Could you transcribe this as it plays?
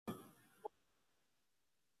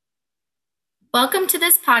Welcome to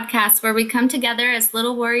this podcast where we come together as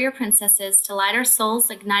little warrior princesses to light our souls,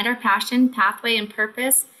 ignite our passion, pathway, and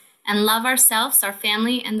purpose, and love ourselves, our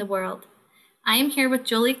family, and the world. I am here with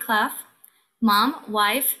Julie Clough, mom,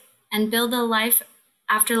 wife, and Build a Life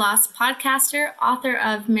After Loss podcaster, author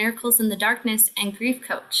of Miracles in the Darkness, and grief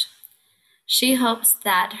coach. She hopes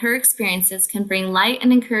that her experiences can bring light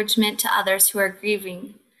and encouragement to others who are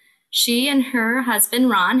grieving. She and her husband,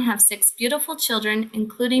 Ron, have 6 beautiful children,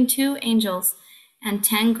 including 2 angels, and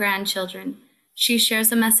 10 grandchildren. She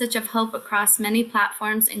shares a message of hope across many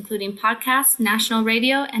platforms, including podcasts, national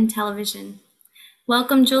radio, and television.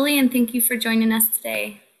 Welcome, Julie, and thank you for joining us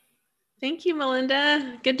today. Thank you,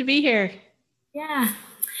 Melinda. Good to be here. Yeah.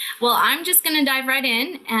 Well, I'm just going to dive right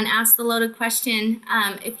in and ask the loaded question.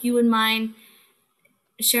 If you would mind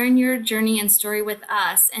sharing your journey and story with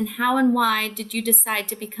us, and how and why did you decide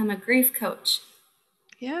to become a grief coach?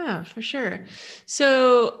 Yeah, for sure.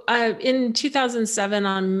 So in 2007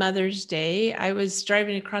 on Mother's Day, I was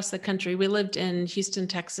driving across the country. We lived in Houston,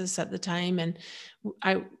 Texas at the time. And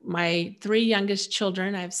my 3 youngest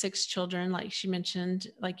children, I have 6 children, like you mentioned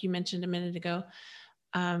a minute ago.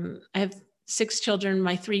 I have 6 children.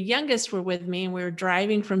 My 3 youngest were with me, and we were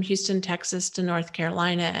driving from Houston, Texas to North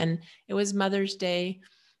Carolina. And it was Mother's Day.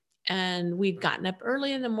 And we'd gotten up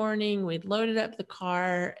early in the morning, we'd loaded up the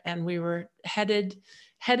car, and we were headed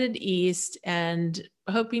east and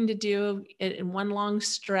hoping to do it in one long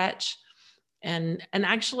stretch, and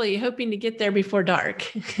actually hoping to get there before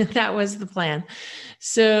dark. That was the plan.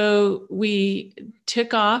 So we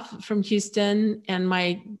took off from Houston, and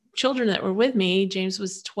my children that were with me, James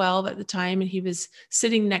was 12 at the time, and he was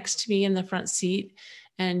sitting next to me in the front seat,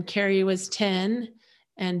 and Carrie was 10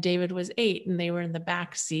 and David was 8, and they were in the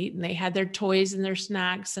back seat, and they had their toys and their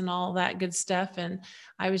snacks and all that good stuff. And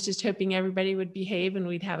I was just hoping everybody would behave and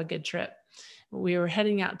we'd have a good trip. We were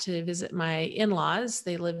heading out to visit my in-laws.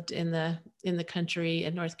 They lived in the country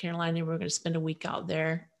in North Carolina. We were going to spend a week out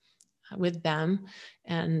there with them.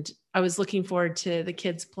 And I was looking forward to the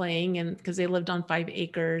kids playing, and because they lived on 5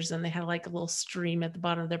 acres and they had like a little stream at the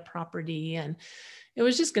bottom of their property, and it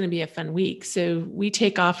was just going to be a fun week. So we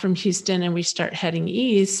take off from Houston and we start heading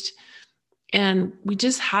east, and we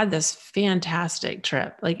just had this fantastic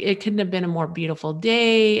trip. Like, it couldn't have been a more beautiful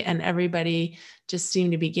day, and everybody just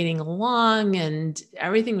seemed to be getting along, and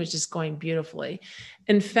everything was just going beautifully.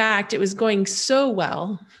 In fact, it was going so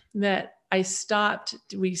well that we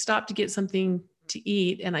stopped to get something to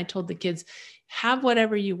eat. And I told the kids, have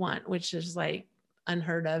whatever you want, which is like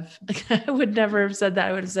unheard of. I would never have said that.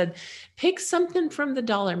 I would have said, pick something from the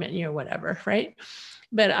dollar menu or whatever. Right.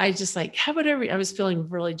 But I just like, have whatever. I was feeling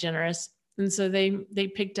really generous. And so they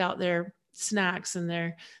picked out their snacks and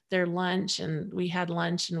their lunch, and we had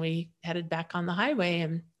lunch, and we headed back on the highway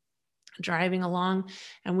and driving along.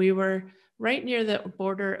 And we were right near the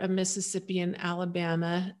border of Mississippi and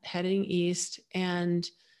Alabama, heading east. And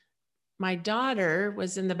my daughter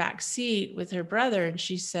was in the back seat with her brother, and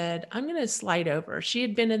she said, I'm going to slide over. She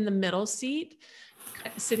had been in the middle seat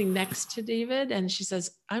sitting next to David, and she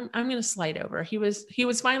says, I'm going to slide over. He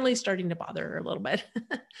was finally starting to bother her a little bit,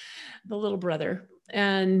 the little brother.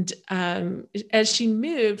 And as she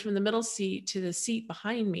moved from the middle seat to the seat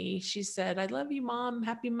behind me, she said, I love you, Mom.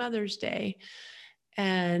 Happy Mother's Day.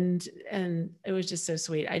 And it was just so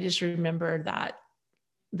sweet. I just remember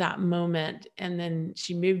that moment. And then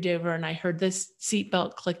she moved over, and I heard this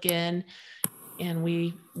seatbelt click in, and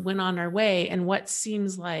we went on our way. And what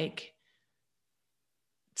seems like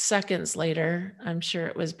seconds later, I'm sure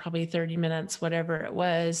it was probably 30 minutes, whatever it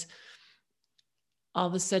was, all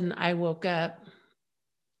of a sudden I woke up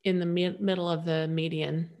in the middle of the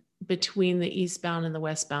median between the eastbound and the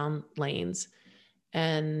westbound lanes.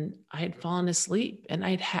 And I had fallen asleep, and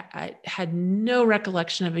I had no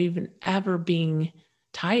recollection of even ever being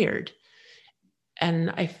tired. And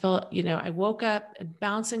I felt, I woke up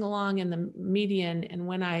bouncing along in the median. And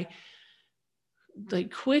when I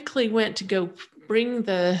quickly went to go bring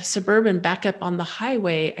the Suburban back up on the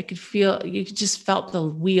highway, you just felt the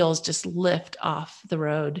wheels just lift off the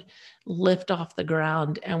road, lift off the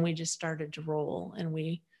ground. And we just started to roll, and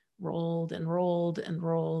we rolled and rolled and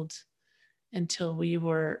rolled until we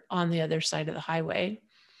were on the other side of the highway.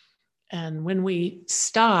 And when we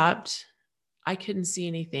stopped, I couldn't see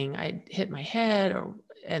anything. I hit my head,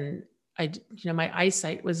 and my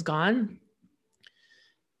eyesight was gone.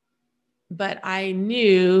 But I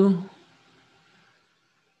knew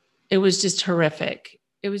it was just horrific.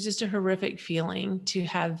 It was just a horrific feeling to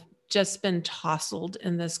have just been tousled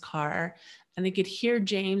in this car. And I could hear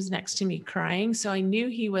James next to me crying. So I knew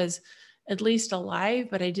he was at least alive,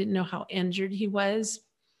 but I didn't know how injured he was.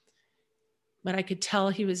 but I could tell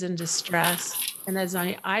he was in distress. And as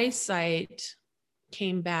my eyesight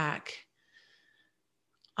came back,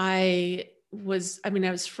 I was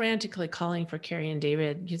frantically calling for Carrie and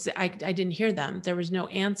David because I didn't hear them. There was no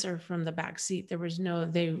answer from the back seat. There was no,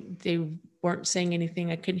 they weren't saying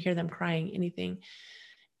anything. I couldn't hear them crying, anything.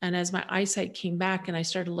 And as my eyesight came back and I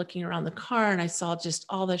started looking around the car, and I saw just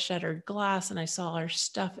all the shattered glass, and I saw our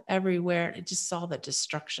stuff everywhere. And I just saw the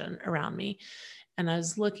destruction around me. And I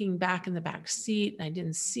was looking back in the back seat and I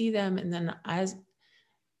didn't see them. And then as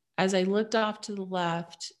I looked off to the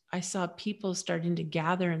left, I saw people starting to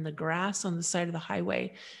gather in the grass on the side of the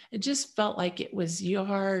highway. It just felt like it was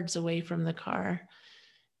yards away from the car.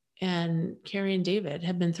 And Carrie and David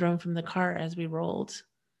had been thrown from the car as we rolled.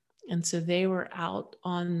 And so they were out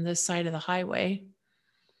on the side of the highway.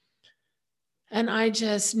 And I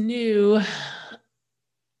just knew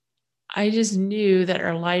that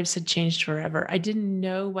our lives had changed forever. I didn't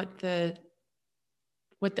know what the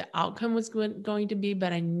outcome was going to be,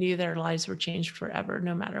 but I knew that our lives were changed forever,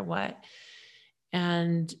 no matter what.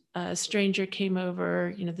 And a stranger came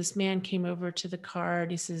over, this man came over to the car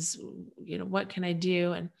and he says, what can I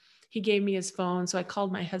do? And he gave me his phone. So I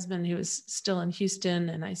called my husband, who was still in Houston.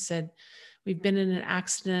 And I said, we've been in an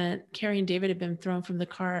accident. Carrie and David have been thrown from the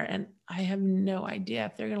car and I have no idea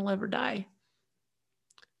if they're going to live or die.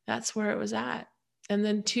 That's where it was at. And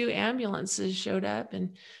then 2 ambulances showed up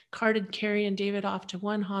and carted Carrie and David off to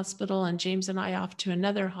one hospital and James and I off to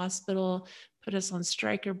another hospital, put us on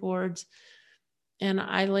stryker boards. And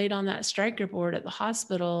I laid on that stryker board at the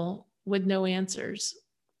hospital with no answers.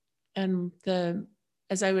 And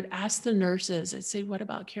as I would ask the nurses, I'd say, what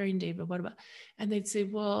about Carrie and David? What about? And they'd say,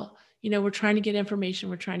 well, we're trying to get information.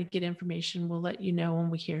 We'll let you know when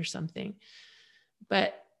we hear something.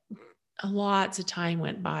 But lots of time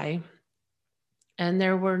went by and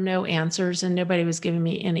there were no answers and nobody was giving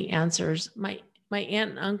me any answers. My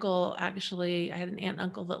aunt and uncle, actually, I had an aunt and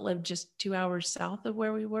uncle that lived just 2 hours south of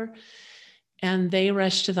where we were. And they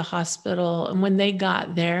rushed to the hospital. And when they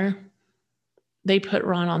got there, they put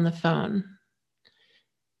Ron on the phone.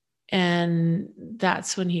 And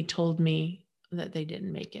that's when he told me that they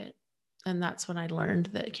didn't make it. And that's when I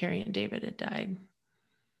learned that Carrie and David had died.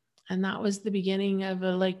 And that was the beginning of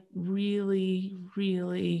a really,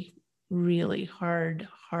 really, really hard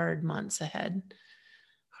months ahead.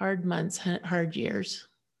 Hard months, hard years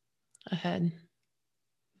ahead.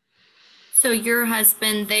 So your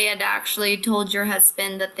husband, they had actually told your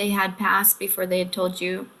husband that they had passed before they had told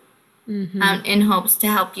you, in hopes to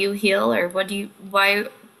help you heal, or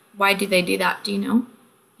why do they do that? Do you know?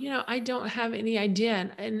 I don't have any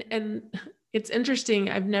idea. And it's interesting.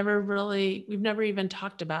 We've never even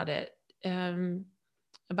talked about it,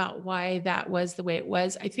 about why that was the way it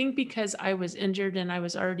was. I think because I was injured and I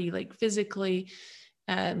was already physically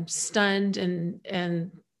stunned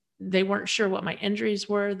and they weren't sure what my injuries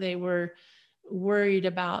were. They were worried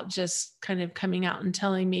about just kind of coming out and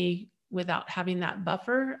telling me without having that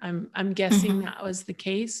buffer. I'm guessing that was the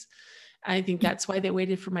case. I think that's why they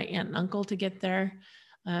waited for my aunt and uncle to get there.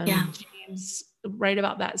 James, right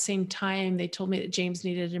about that same time, they told me that James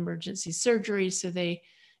needed emergency surgery. So they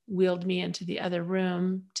wheeled me into the other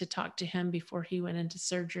room to talk to him before he went into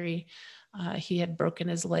surgery. He had broken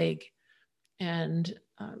his leg and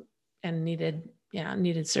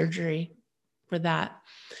needed surgery for that.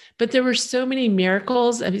 But there were so many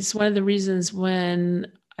miracles. I mean, it's one of the reasons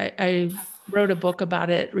when I wrote a book about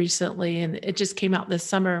it recently, and it just came out this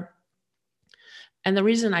summer. And the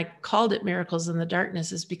reason I called it Miracles in the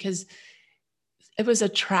Darkness is because it was a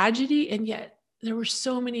tragedy, and yet there were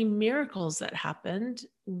so many miracles that happened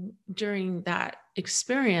during that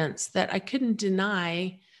experience that I couldn't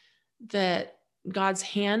deny that God's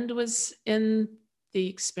hand was in the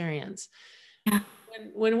experience. Yeah.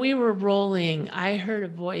 When we were rolling, I heard a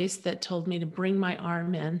voice that told me to bring my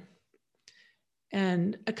arm in.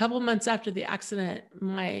 And a couple months after the accident,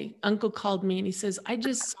 my uncle called me and he says, I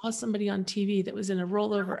just saw somebody on TV that was in a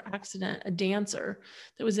rollover accident, a dancer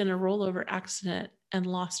that was in a rollover accident and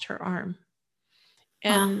lost her arm.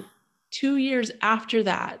 And 2 years after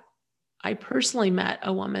that, I personally met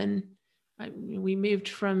a woman. We moved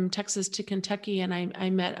from Texas to Kentucky, and I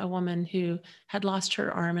met a woman who had lost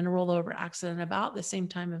her arm in a rollover accident about the same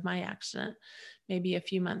time of my accident, maybe a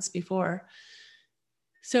few months before.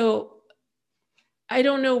 So I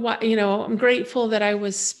don't know what, I'm grateful that I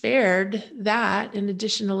was spared that, in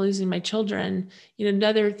addition to losing my children.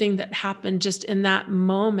 Another thing that happened just in that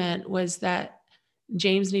moment was that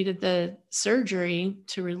James needed the surgery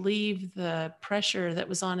to relieve the pressure that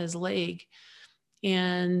was on his leg.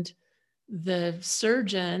 And the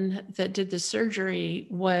surgeon that did the surgery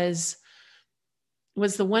was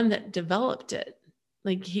was the one that developed it.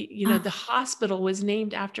 Like the hospital was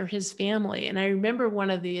named after his family. And I remember one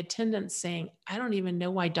of the attendants saying, I don't even know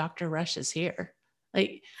why Dr. Rush is here.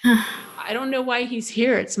 Like, I don't know why he's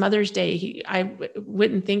here. It's Mother's Day. I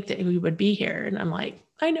wouldn't think that he would be here. And I'm like,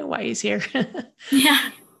 I know why he's here. Yeah.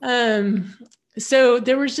 So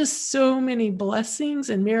there was just so many blessings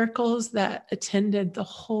and miracles that attended the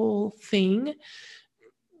whole thing,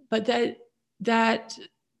 but that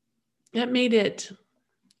made it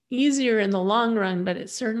easier in the long run, but it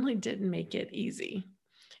certainly didn't make it easy.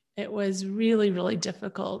 It was really, really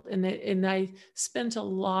difficult. And I spent a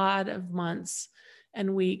lot of months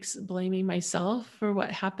and weeks blaming myself for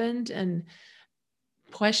what happened and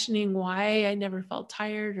questioning why I never felt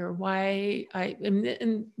tired or why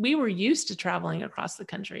and we were used to traveling across the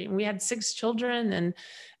country, and we had 6 children, and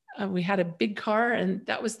we had a big car, and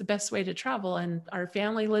that was the best way to travel. And our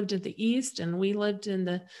family lived in the East, and we lived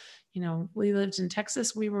in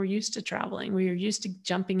Texas. We were used to traveling. We were used to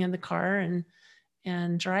jumping in the car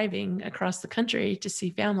and driving across the country to see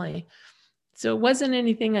family. So it wasn't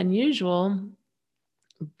anything unusual,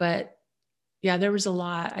 but yeah, there was a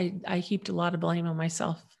lot. I heaped a lot of blame on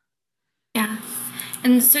myself. Yeah.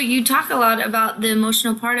 And so you talk a lot about the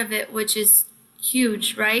emotional part of it, which is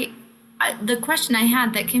huge, right? The question I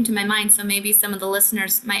had that came to my mind, so maybe some of the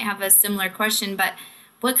listeners might have a similar question, but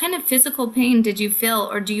what kind of physical pain did you feel,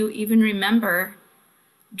 or do you even remember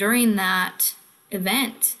during that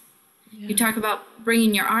event? Yeah. You talk about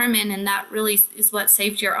bringing your arm in, and that really is what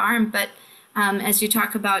saved your arm. But as you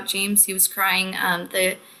talk about James, he was crying.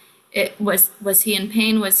 Was he in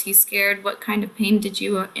pain? Was he scared? What kind of pain did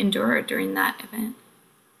you endure during that event?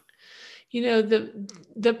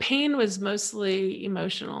 The pain was mostly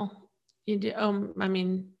emotional. I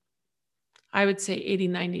mean, I would say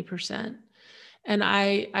 80-90%. And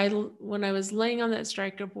I when I was laying on that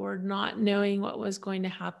Stryker board, not knowing what was going to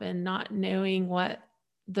happen, not knowing what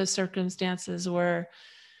the circumstances were,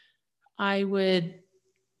 I would,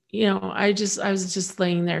 I was just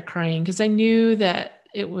laying there crying because I knew that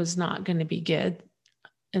it was not going to be good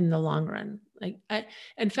in the long run.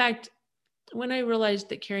 In fact, when I realized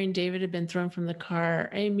that Carrie and David had been thrown from the car,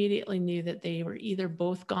 I immediately knew that they were either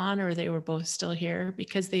both gone or they were both still here,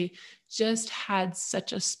 because they just had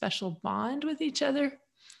such a special bond with each other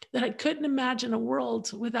that I couldn't imagine a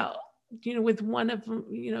world without, with one of them,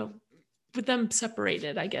 with them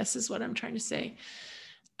separated, I guess is what I'm trying to say.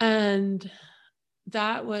 And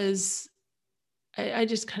that was, I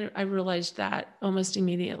realized that almost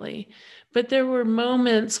immediately. But there were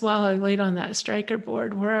moments while I laid on that Stryker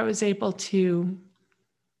board where I was able to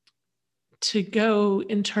go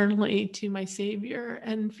internally to my Savior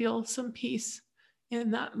and feel some peace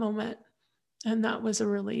in that moment. And that was a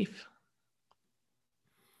relief.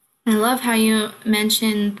 I love how you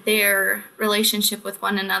mentioned their relationship with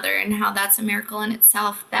one another and how that's a miracle in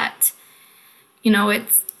itself. That,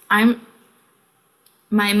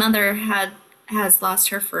 my mother has lost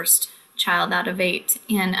her first child out of 8,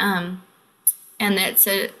 and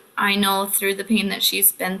I know through the pain that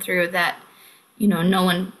she's been through that, no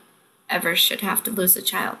one ever should have to lose a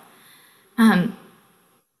child. But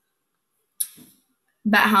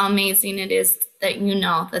how amazing it is that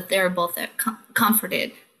that they're both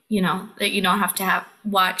comforted, that you don't have to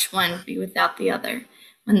watch one be without the other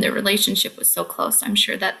when their relationship was so close. I'm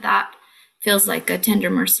sure that feels like a tender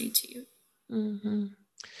mercy to you. Mm-hmm.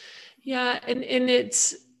 Yeah.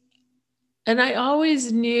 And I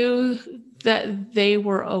always knew that they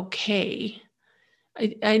were okay.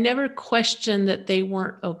 I never questioned that they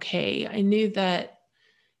weren't okay. I knew that,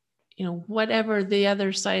 whatever the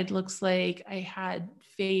other side looks like, I had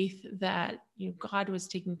faith that, God was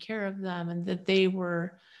taking care of them and that they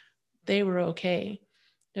were okay.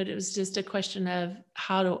 That it was just a question of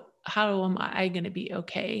how am I going to be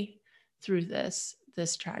okay through this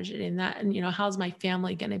tragedy, and how's my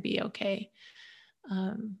family going to be okay?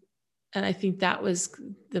 And I think that was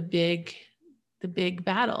the big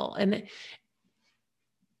battle. And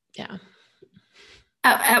yeah.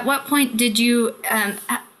 At what point did you,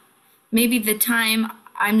 maybe the time,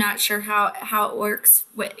 I'm not sure how it works,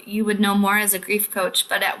 you would know more as a grief coach,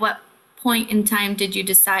 but at what point in time did you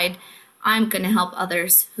decide, I'm going to help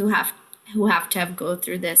others who have to go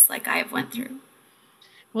through this like I have went through?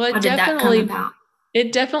 Well, how did that come about?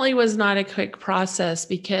 It definitely was not a quick process,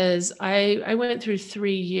 because I went through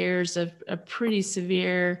 3 years of a pretty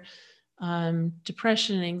severe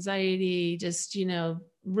depression and anxiety, just,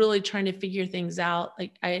 really trying to figure things out.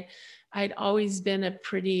 Like I'd always been a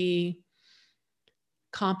pretty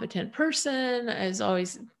competent person. I was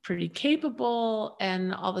always pretty capable.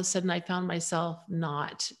 And all of a sudden I found myself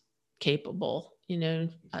not capable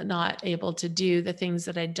not able to do the things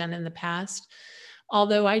that I'd done in the past.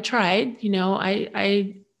 Although I tried,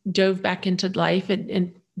 I dove back into life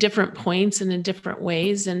in different points and in different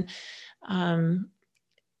ways. Um,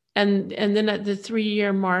 and then at the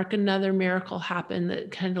 3-year mark, another miracle happened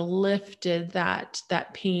that kind of lifted that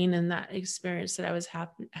pain and that experience that I was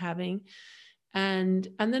having. And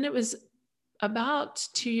then it was about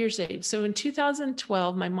 2 years later. So in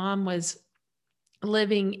 2012, my mom was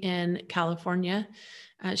living in California.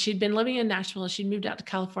 She'd been living in Nashville. She'd moved out to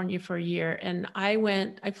California for a year. And I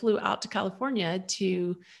flew out to California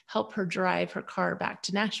to help her drive her car back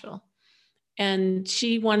to Nashville. And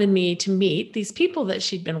she wanted me to meet these people that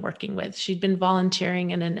she'd been working with. She'd been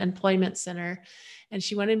volunteering in an employment center, and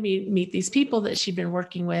she wanted me to meet these people that she'd been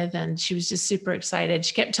working with. And she was just super excited.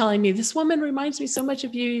 She kept telling me, "This woman reminds me so much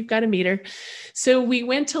of you. You've got to meet her." So we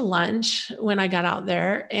went to lunch when I got out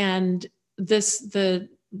there, and the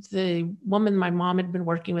woman my mom had been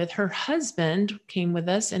working with, her husband came with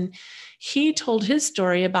us, and he told his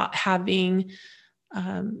story about having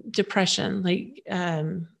depression,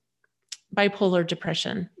 bipolar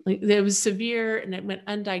depression. It was severe and it went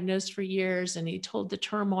undiagnosed for years. And he told the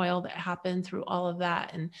turmoil that happened through all of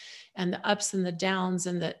that, and the ups and the downs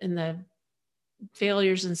and the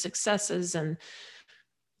failures and successes, and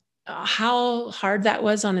how hard that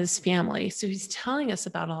was on his family. So he's telling us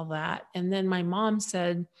about all that. And then my mom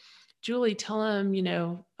said, "Julie, tell him,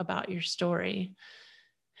 about your story."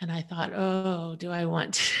 And I thought, oh, do I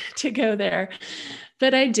want to go there?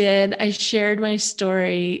 But I did. I shared my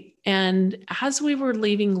story. And as we were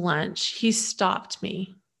leaving lunch, he stopped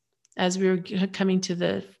me as we were coming to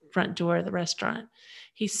the front door of the restaurant.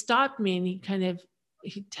 He stopped me and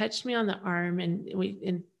he touched me on the arm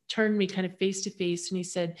and turned me kind of face to face. And he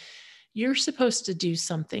said, "You're supposed to do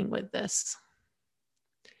something with this."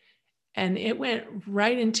 And it went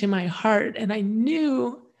right into my heart. And I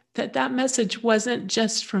knew that message wasn't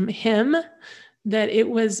just from him, that it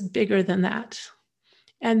was bigger than that.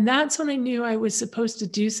 And that's when I knew I was supposed to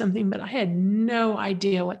do something, but I had no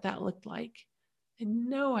idea what that looked like. I had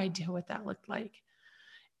no idea what that looked like.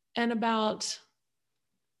 And about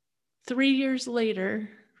 3 years later,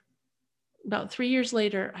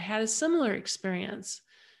 I had a similar experience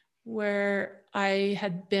where I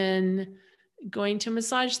had been going to a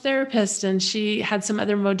massage therapist, and she had some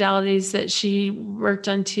other modalities that she worked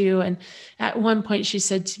on too. And at one point she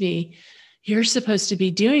said to me, "You're supposed to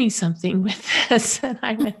be doing something with this." And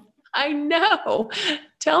I went, "I know,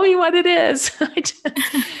 tell me what it is."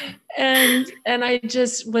 And I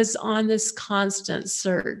just was on this constant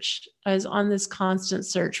search.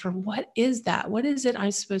 For what is that? What is it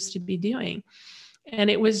I'm supposed to be doing?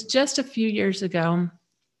 And it was just a few years ago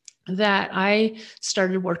that I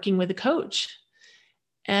started working with a coach.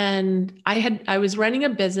 And I was running a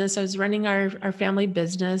business. I was running our family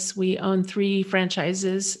business. We own 3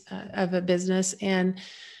 franchises of a business. And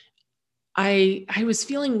I was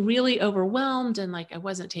feeling really overwhelmed, and like I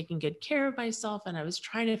wasn't taking good care of myself. And I was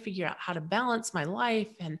trying to figure out how to balance my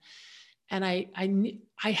life. And I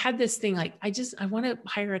had this thing, like, I want to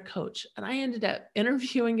hire a coach. And I ended up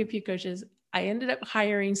interviewing a few coaches. I ended up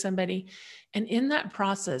hiring somebody. And in that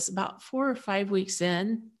process, about 4 or 5 weeks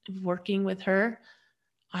in working with her,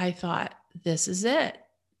 I thought, this is it.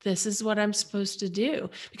 This is what I'm supposed to do.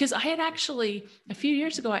 Because I had actually, a few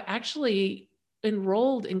years ago, I actually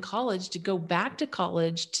enrolled in college to go back to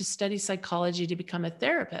college to study psychology to become a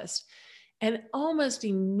therapist. And almost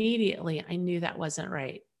immediately, I knew that wasn't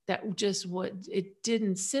right. That just it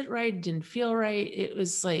didn't sit right, it didn't feel right. It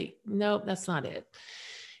was like, nope, that's not it.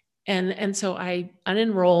 And so I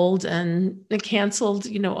unenrolled and canceled,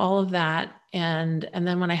 all of that. And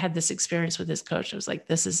then when I had this experience with this coach, I was like,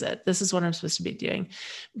 this is it. This is what I'm supposed to be doing.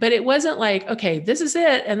 But it wasn't like, okay, this is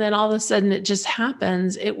it. And then all of a sudden it just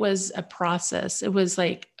happens. It was a process. It was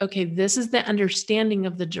like, okay, this is the understanding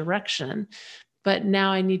of the direction, but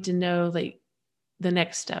now I need to know like the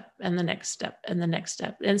next step and the next step and the next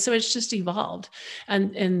step. And so it's just evolved.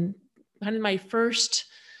 And kind of my first,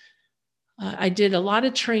 I did a lot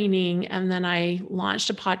of training, and then I launched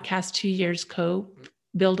a podcast 2 years ago,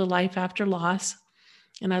 Build a Life After Loss.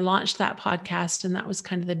 And I launched that podcast, and that was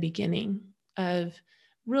kind of the beginning of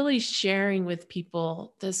really sharing with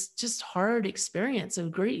people this just hard experience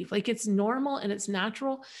of grief. Like, it's normal and it's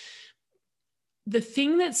natural. The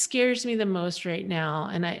thing that scares me the most right now,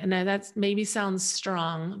 and I that maybe sounds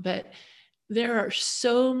strong, but there are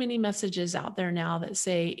so many messages out there now that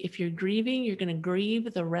say, if you're grieving, you're going to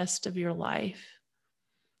grieve the rest of your life.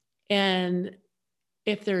 And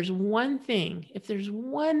if there's one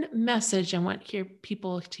message I want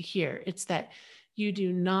people to hear, it's that you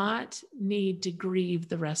do not need to grieve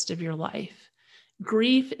the rest of your life.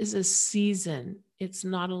 Grief is a season. It's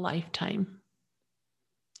not a lifetime.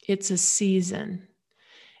 It's a season.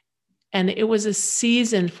 And it was a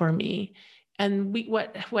season for me. And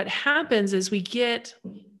what happens is we get,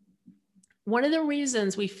 one of the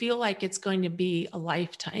reasons we feel like it's going to be a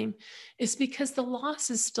lifetime is because the loss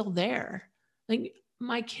is still there. Like,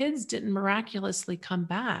 my kids didn't miraculously come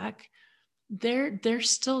back. They're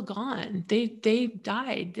still gone. They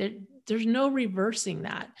died. There's no reversing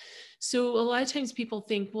that. So a lot of times people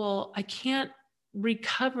think, well, I can't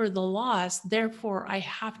recover the loss, therefore I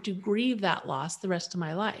have to grieve that loss the rest of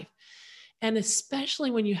my life. And especially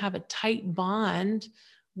when you have a tight bond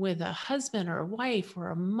with a husband or a wife or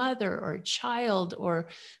a mother or a child or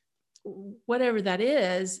whatever that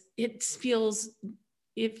is, it feels,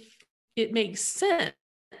 if it makes sense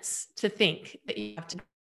to think that you have to.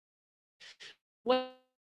 What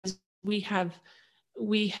we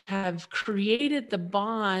have created the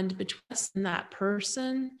bond between us and that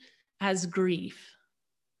person as grief.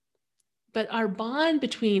 But our bond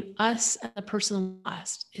between us and the person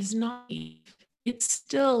lost is not grief. It's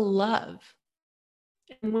still love.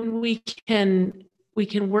 And when we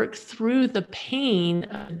can work through the pain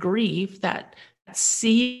of grief, that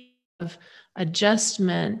seed of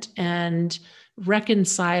adjustment and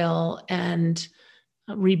reconcile and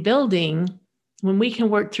rebuilding, when we can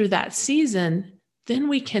work through that season, then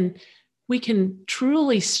we can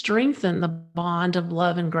truly strengthen the bond of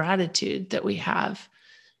love and gratitude that we have,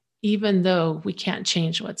 even though we can't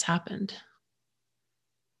change what's happened.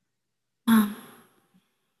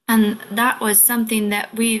 And that was something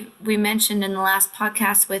that we mentioned in the last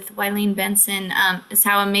podcast with Wileen Benson, is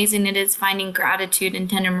how amazing it is finding gratitude and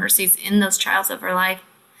tender mercies in those trials of our life,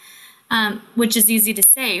 which is easy to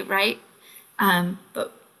say, right?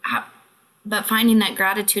 But finding that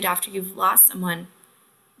gratitude after you've lost someone.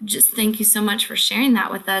 Just thank you so much for sharing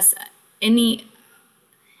that with us. Any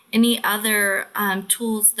other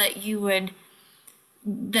tools that you would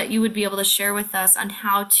be able to share with us on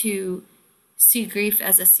how to see grief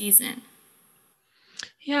as a season?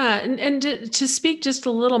 Yeah, and to speak just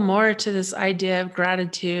a little more to this idea of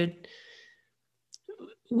gratitude,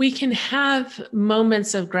 we can have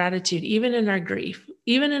moments of gratitude even in our grief.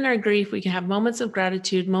 Even in our grief, we can have moments of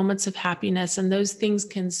gratitude, moments of happiness, and those things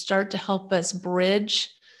can start to help us bridge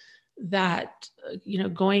that,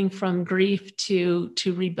 going from grief to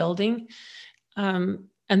rebuilding. And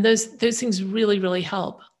those things really, really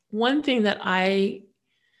help. One thing that I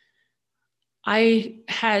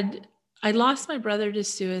lost my brother to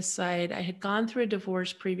suicide. I had gone through a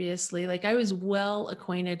divorce previously. Like, I was well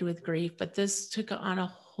acquainted with grief, but this took on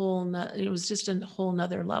it was just a whole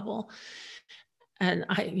nother level. And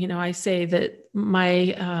I say that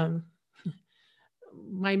my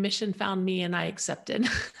mission found me and I accepted.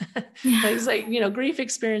 Yeah. It was like, grief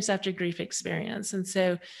experience after grief experience. And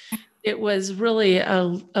so it was really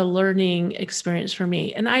a learning experience for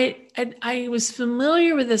me. And I was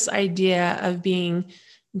familiar with this idea of being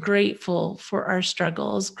grateful for our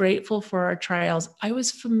struggles, grateful for our trials. I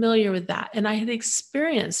was familiar with that, and I had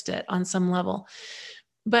experienced it on some level.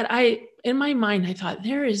 But in my mind, I thought,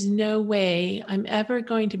 there is no way I'm ever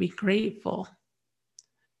going to be grateful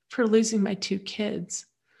for losing my two kids.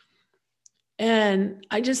 And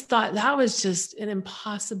I just thought that was just an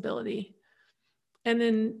impossibility. And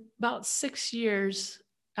then about 6 years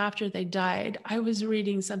after they died, I was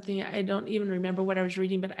reading something. I don't even remember what I was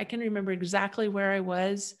reading, but I can remember exactly where I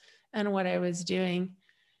was and what I was doing.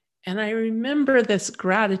 And I remember this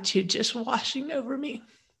gratitude just washing over me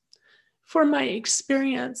for my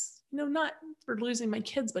experience, not for losing my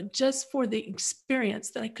kids, but just for the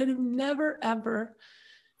experience that I could have never, ever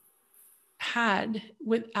had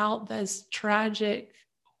without this tragic,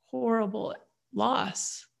 horrible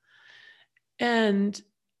loss. And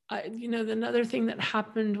another thing that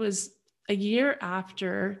happened was a year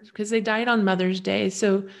after, because they died on Mother's Day.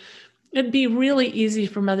 So it'd be really easy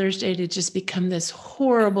for Mother's Day to just become this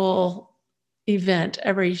horrible event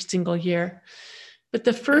every single year. But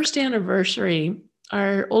the first anniversary,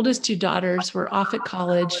 our oldest two daughters were off at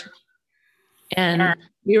college, and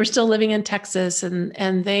we were still living in Texas,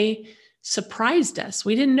 and they surprised us.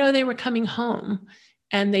 We didn't know they were coming home,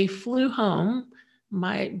 and they flew home.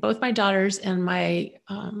 Both my daughters and my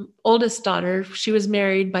oldest daughter, she was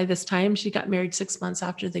married by this time. She got married 6 months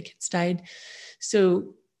after the kids died.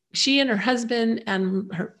 So she and her husband and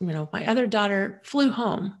her, my other daughter flew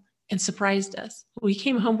home and surprised us. We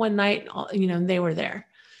came home one night, and they were there.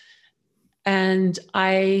 And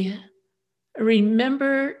I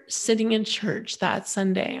remember sitting in church that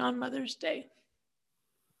Sunday on Mother's Day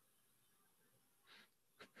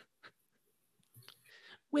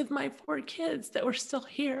with my 4 kids that were still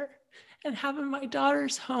here. and having my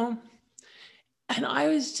daughters home. And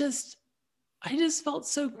I just felt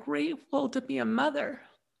so grateful to be a mother.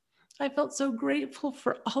 I felt so grateful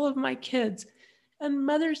for all of my kids. And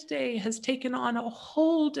Mother's Day has taken on a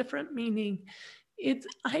whole different meaning.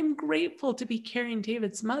 I'm grateful to be Carrie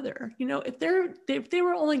David's mother. If they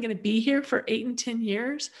were only going to be here for 8 and 10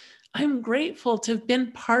 years, I'm grateful to have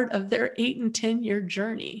been part of their 8 and 10-year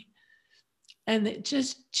journey. And it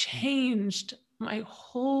just changed my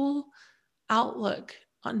whole outlook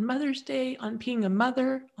on Mother's Day, on being a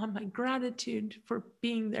mother, on my gratitude for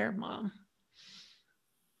being their mom.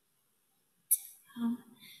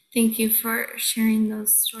 Thank you for sharing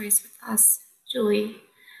those stories with us, Julie.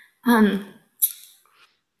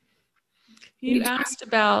 You asked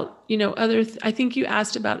about, I think you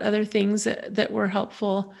asked about other things that were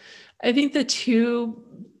helpful. I think the two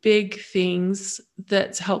big things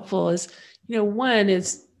that's helpful is, one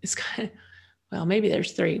is kind of, well, maybe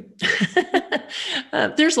there's three.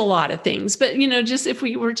 There's a lot of things, but, just if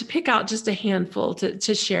we were to pick out just a handful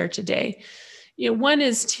to share today, one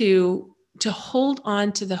is to hold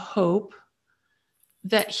on to the hope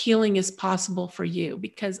that healing is possible for you,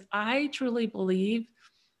 because I truly believe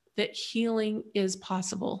that healing is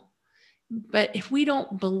possible. But if we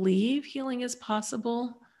don't believe healing is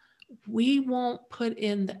possible, we won't put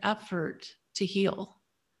in the effort to heal.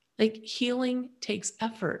 Like, healing takes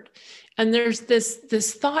effort. And there's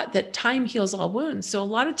this thought that time heals all wounds. So a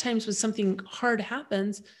lot of times when something hard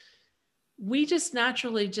happens, we just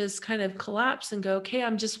naturally just kind of collapse and go, okay,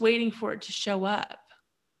 I'm just waiting for it to show up.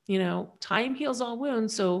 Time heals all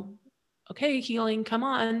wounds. So, okay, healing, come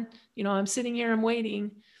on. I'm sitting here, I'm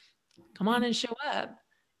waiting. Come on and show up.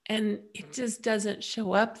 And it just doesn't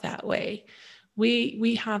show up that way.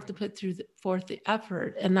 We have to put forth the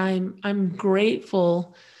effort. And I'm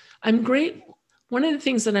grateful. One of the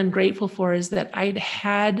things that I'm grateful for is that I'd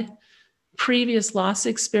had previous loss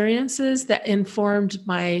experiences that informed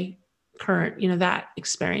my current, that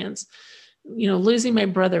experience. Losing my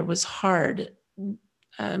brother was hard.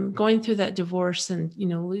 Going through that divorce and,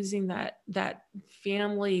 losing that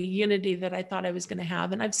family unity that I thought I was going to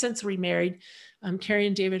have. And I've since remarried. Carrie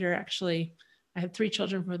and David are actually, I had 3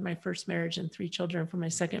 children from my first marriage and 3 children from my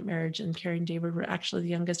second marriage. And Carrie and David were actually the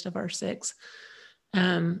youngest of our 6.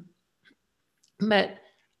 But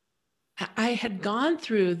I had gone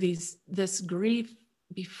through this grief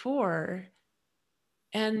before,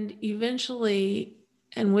 and eventually,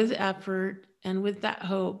 and with effort and with that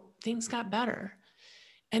hope, things got better.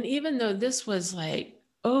 And even though this was like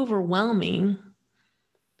overwhelming,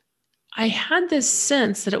 I had this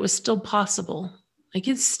sense that it was still possible. Like,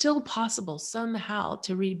 it's still possible somehow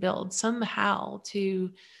to rebuild, somehow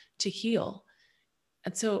to heal.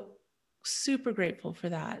 And so super grateful for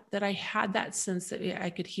that I had that sense that I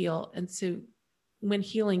could heal. And so when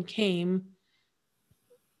healing came,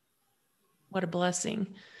 what a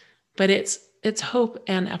blessing. But it's hope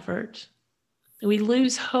and effort. We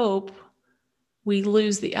lose hope, we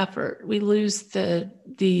lose the effort, we lose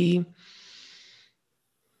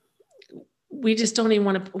we just don't even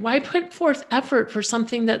want to, why put forth effort for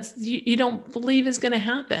something that you don't believe is going to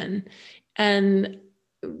happen? And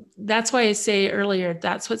that's why I say earlier,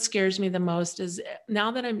 that's what scares me the most, is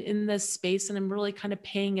now that I'm in this space and I'm really kind of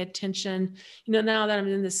paying attention, now that I'm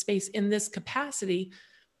in this space, in this capacity,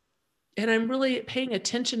 and I'm really paying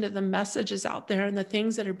attention to the messages out there and the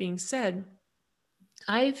things that are being said,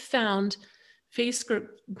 I've found Facebook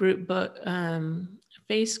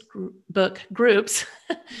groups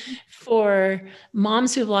for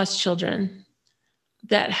moms who've lost children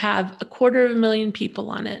that have 250,000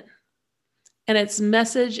 people on it. And it's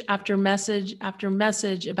message after message after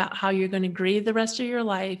message about how you're going to grieve the rest of your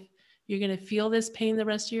life. You're going to feel this pain the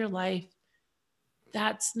rest of your life.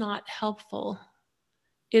 That's not helpful.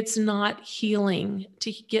 It's not healing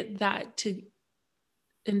to get that, to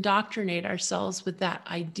indoctrinate ourselves with that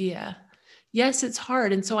idea. Yes, it's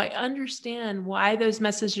hard. And so I understand why those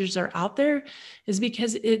messages are out there, is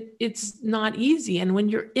because it's not easy. And when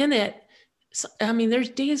you're in it, there's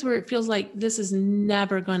days where it feels like this is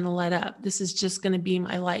never going to let up. This is just going to be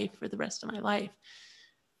my life for the rest of my life.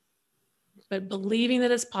 But believing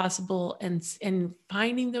that it's possible and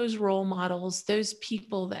finding those role models, those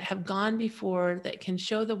people that have gone before that can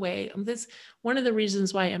show the way. This one of the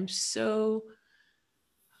reasons why I'm so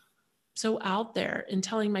out there in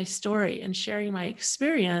telling my story and sharing my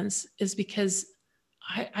experience is because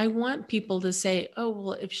I want people to say, oh,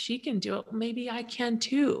 well, if she can do it, maybe I can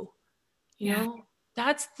too. You know,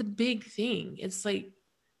 that's the big thing. It's like,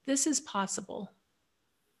 this is possible.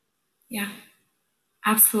 Yeah,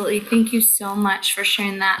 absolutely. Thank you so much for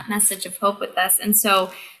sharing that message of hope with us. And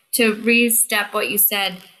so to re-step what you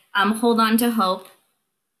said, hold on to hope,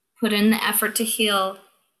 put in the effort to heal,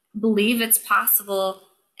 believe it's possible,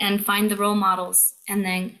 and find the role models,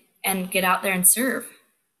 and get out there and serve.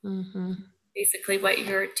 Mm-hmm. Basically what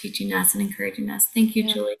you're teaching us and encouraging us. Thank you,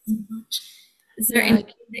 Yeah. Julie, so much. Is there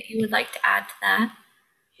anything that you would like to add to that?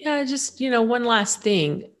 Yeah, just, one last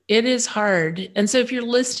thing. It is hard. And so if you're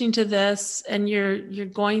listening to this and you're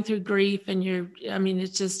going through grief and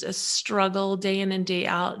it's just a struggle day in and day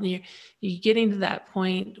out, and you're getting to that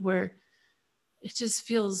point where it just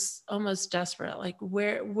feels almost desperate. Like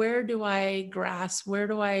where do I grasp? What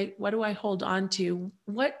do I hold on to?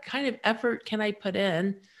 What kind of effort can I put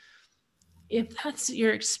in? If that's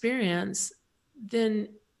your experience, then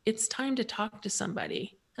it's time to talk to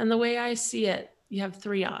somebody. And the way I see it, you have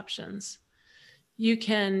three options. You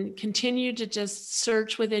can continue to just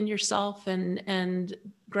search within yourself and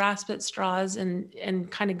grasp at straws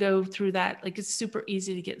and kind of go through that. Like, it's super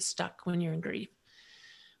easy to get stuck when you're in grief.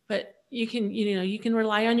 But you can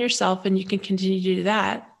rely on yourself and you can continue to do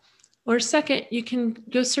that. Or second, you can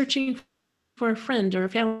go searching for a friend or a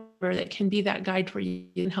family member that can be that guide for you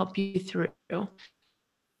and help you through. Or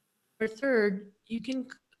third, you can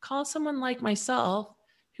call someone like myself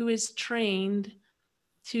who is trained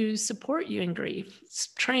to support you in grief,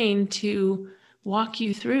 trained to walk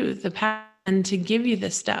you through the path and to give you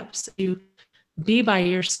the steps, to be by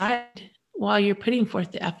your side while you're putting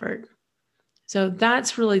forth the effort. So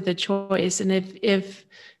that's really the choice. And if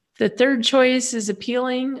the third choice is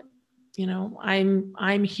appealing,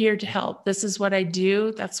 I'm here to help. This is what I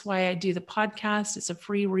do. That's why I do the podcast. It's a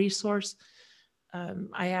free resource.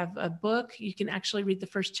 I have a book. You can actually read the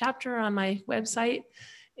first chapter on my website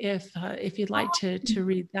if you'd like to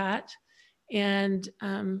read that. And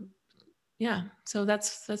so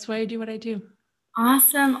that's why I do what I do.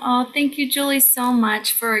 Awesome. Oh, thank you, Julie, so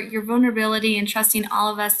much for your vulnerability and trusting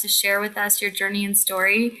all of us to share with us your journey and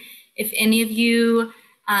story. If any of you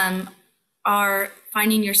are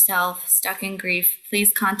finding yourself stuck in grief,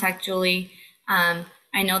 please contact Julie.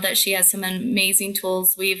 I know that she has some amazing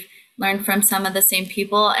tools. We've learned from some of the same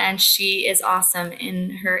people, and she is awesome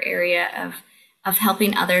in her area of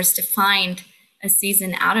helping others to find a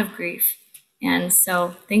season out of grief. And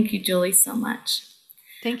so thank you, Julie, so much.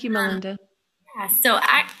 Thank you, Melinda. Yeah,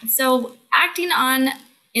 so acting on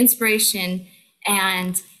inspiration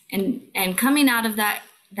and coming out of that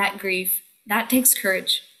grief, that takes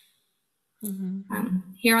courage. Mm-hmm.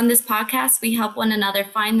 Here on this podcast, we help one another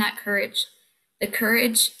find that courage, that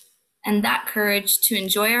courage to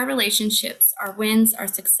enjoy our relationships, our wins, our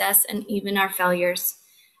success, and even our failures.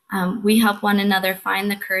 We help one another find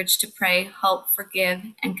the courage to pray, hope, forgive,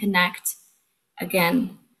 and connect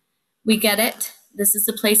again. We get it. This is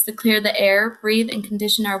a place to clear the air, breathe, and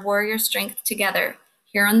condition our warrior strength together.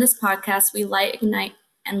 Here on this podcast, we light, ignite,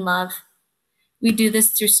 and love. We do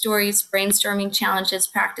this through stories, brainstorming challenges,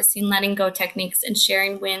 practicing letting go techniques, and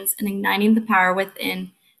sharing wins and igniting the power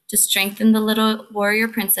within to strengthen the little warrior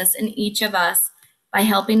princess in each of us by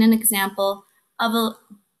being an example of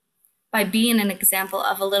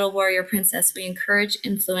a little warrior princess. We encourage,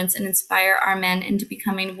 influence, and inspire our men into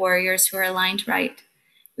becoming warriors who are aligned right.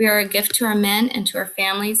 We are a gift to our men and to our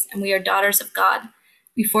families, and we are daughters of God.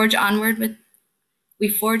 We forge onward,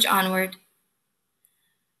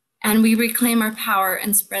 and we reclaim our power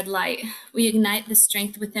and spread light. We ignite the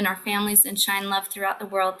strength within our families and shine love throughout the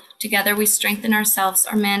world. Together, we strengthen ourselves,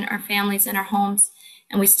 our men, our families, and our homes,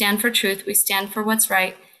 and we stand for truth. We stand for what's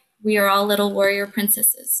right. We are all little warrior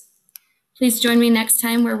princesses. Please join me next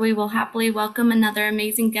time where we will happily welcome another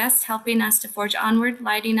amazing guest, helping us to forge onward,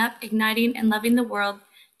 lighting up, igniting, and loving the world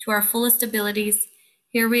to our fullest abilities.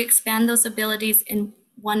 Here we expand those abilities in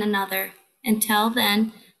one another. Until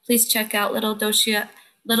then, please check out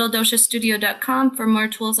littledoshastudio.com for more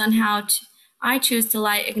tools on how I choose to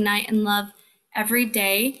light, ignite, and love every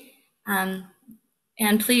day. And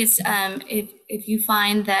please, if you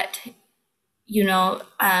find that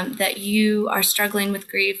that you are struggling with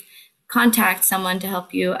grief, contact someone to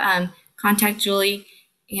help you. Contact Julie.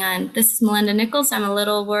 And this is Melinda Nichols. I'm a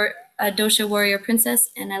little dosha warrior princess,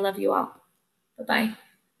 and I love you all. Bye-bye.